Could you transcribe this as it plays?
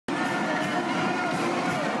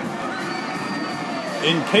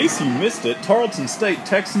In case you missed it, Tarleton State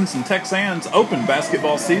Texans and Texans opened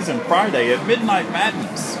basketball season Friday at Midnight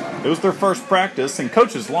Madness. It was their first practice, and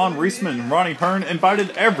coaches Lon Reisman and Ronnie Hearn invited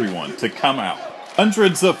everyone to come out.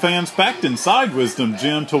 Hundreds of fans packed inside Wisdom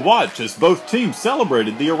Gym to watch as both teams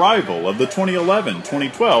celebrated the arrival of the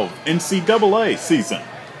 2011-2012 NCAA season.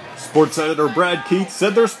 Sports editor Brad Keith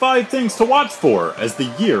said there's 5 things to watch for as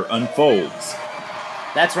the year unfolds.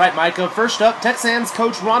 That's right, Micah. First up, Texans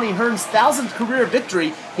coach Ronnie Hearn's 1,000th career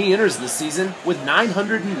victory. He enters the season with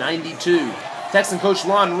 992. Texan coach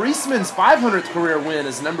Lon Reisman's 500th career win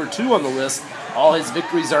is number 2 on the list. All his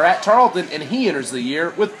victories are at Tarleton, and he enters the year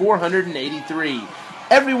with 483.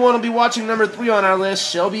 Everyone will be watching number 3 on our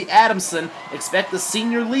list, Shelby Adamson. Expect the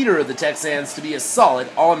senior leader of the Texans to be a solid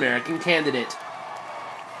All-American candidate.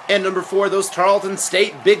 And number 4, those Tarleton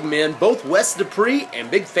State big men, both Wes Dupree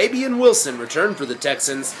and Big Fabian Wilson, return for the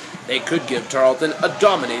Texans. They could give Tarleton a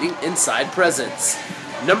dominating inside presence.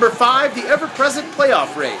 Number 5, the ever-present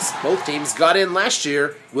playoff race. Both teams got in last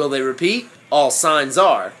year. Will they repeat? All signs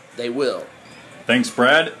are they will. Thanks,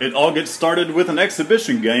 Brad. It all gets started with an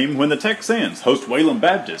exhibition game when the Texans host Wayland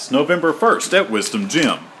Baptist November 1st at Wisdom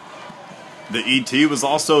Gym. The ET was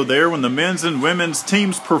also there when the men's and women's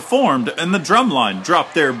teams performed and the drumline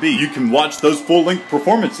dropped their beat. You can watch those full-length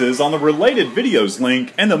performances on the related videos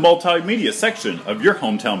link and the multimedia section of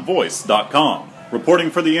yourhometownvoice.com.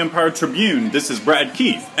 Reporting for the Empire-Tribune, this is Brad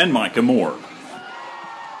Keith and Micah Moore.